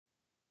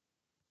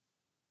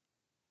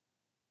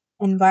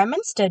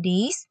Environment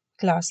Studies,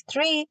 Class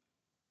 3,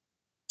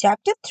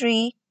 Chapter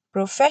 3,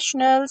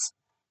 Professionals.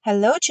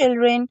 Hello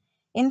children,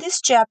 in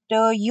this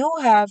chapter you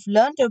have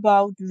learnt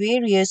about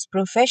various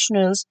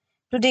professionals.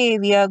 Today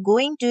we are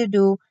going to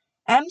do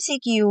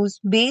MCQs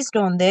based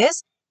on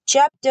this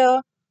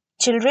chapter.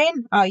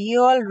 Children, are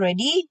you all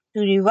ready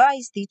to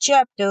revise the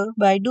chapter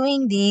by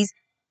doing these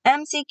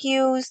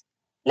MCQs?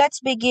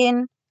 Let's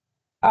begin.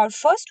 Our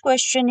first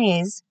question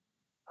is,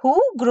 who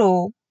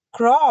grow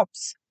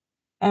crops?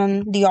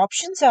 And the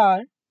options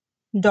are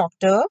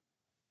doctor,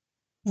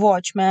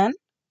 watchman,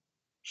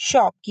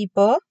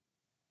 shopkeeper,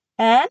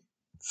 and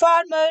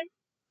farmer.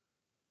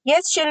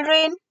 Yes,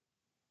 children,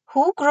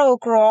 who grow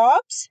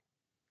crops?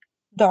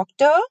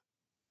 Doctor?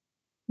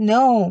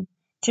 No.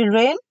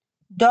 Children,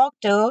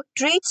 doctor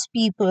treats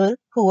people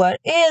who are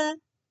ill.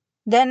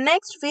 Then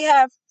next we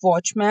have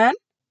watchman,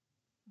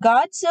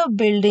 guards a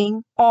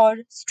building or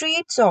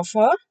streets of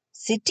a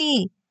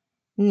city.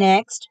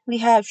 Next we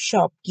have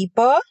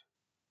shopkeeper.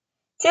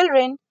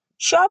 Children,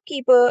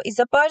 shopkeeper is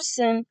a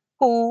person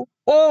who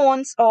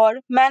owns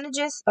or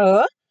manages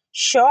a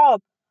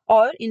shop,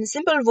 or in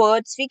simple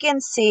words we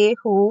can say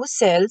who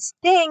sells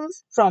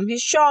things from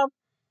his shop.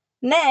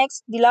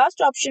 Next, the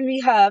last option we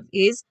have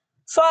is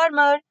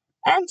farmer,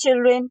 and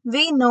children,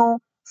 we know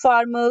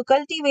farmer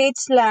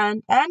cultivates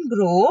land and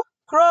grow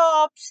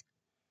crops.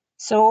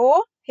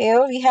 So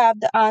here we have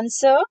the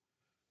answer.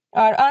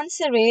 Our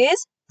answer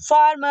is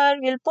farmer.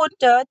 We'll put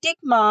a tick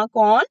mark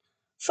on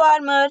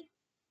farmer.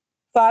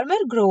 Farmer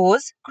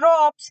grows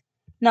crops.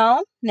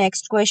 Now,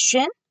 next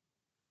question.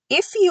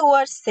 If you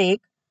are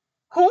sick,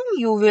 whom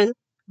you will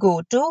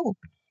go to?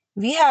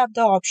 We have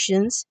the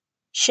options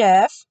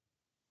chef,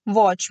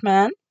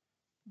 watchman,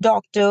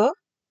 doctor,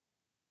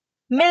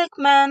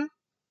 milkman.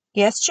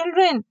 Yes,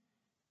 children.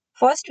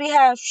 First we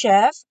have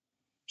chef.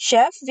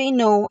 Chef we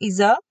know is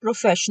a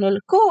professional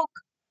cook.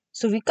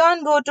 So we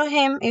can't go to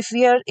him if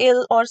we are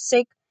ill or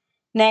sick.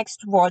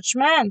 Next,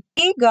 watchman.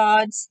 He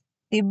guards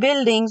the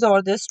buildings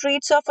or the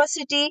streets of a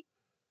city.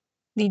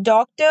 The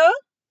doctor?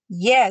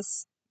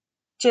 Yes.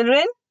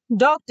 Children,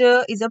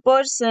 doctor is a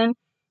person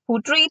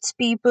who treats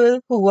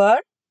people who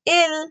are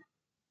ill.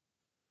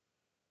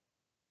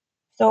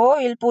 So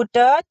we'll put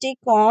a tick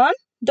on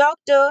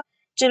doctor.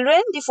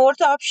 Children, the fourth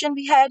option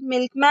we had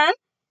milkman.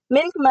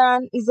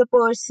 Milkman is a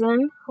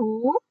person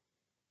who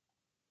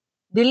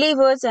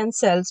delivers and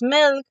sells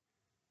milk.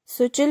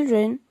 So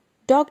children,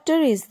 doctor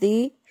is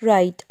the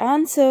right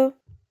answer.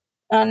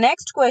 Our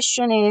next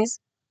question is,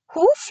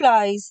 who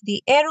flies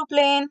the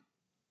aeroplane?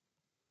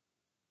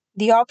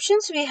 The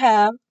options we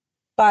have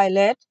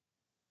pilot,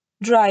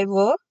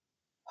 driver,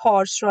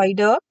 horse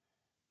rider,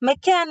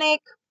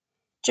 mechanic.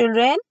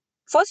 Children,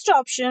 first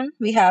option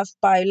we have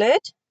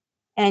pilot,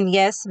 and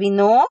yes, we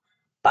know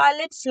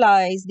pilot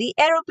flies the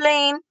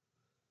aeroplane.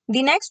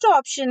 The next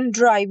option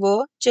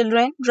driver.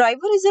 Children,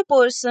 driver is a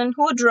person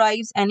who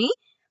drives any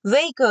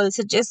vehicle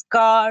such as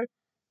car,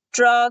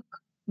 truck,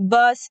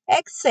 bus,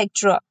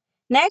 etc.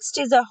 Next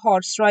is a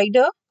horse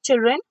rider.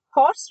 Children,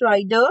 horse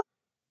rider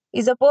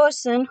is a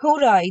person who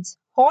rides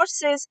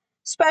horses,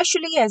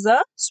 especially as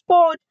a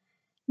sport.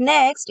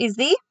 Next is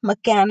the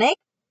mechanic.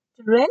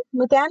 Children,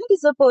 mechanic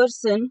is a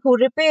person who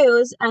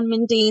repairs and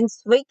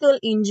maintains vehicle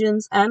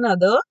engines and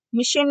other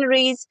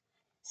machineries.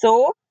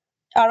 So,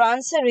 our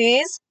answer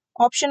is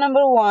option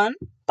number 1,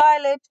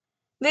 pilot.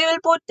 We will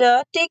put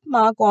a tick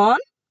mark on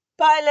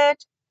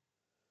pilot.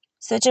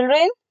 So,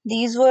 children,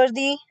 these were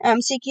the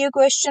MCQ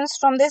questions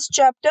from this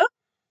chapter.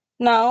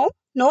 Now,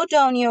 note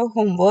down your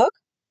homework.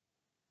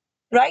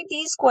 Write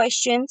these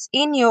questions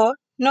in your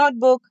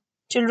notebook.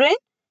 Children,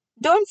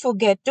 don't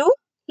forget to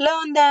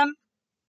learn them.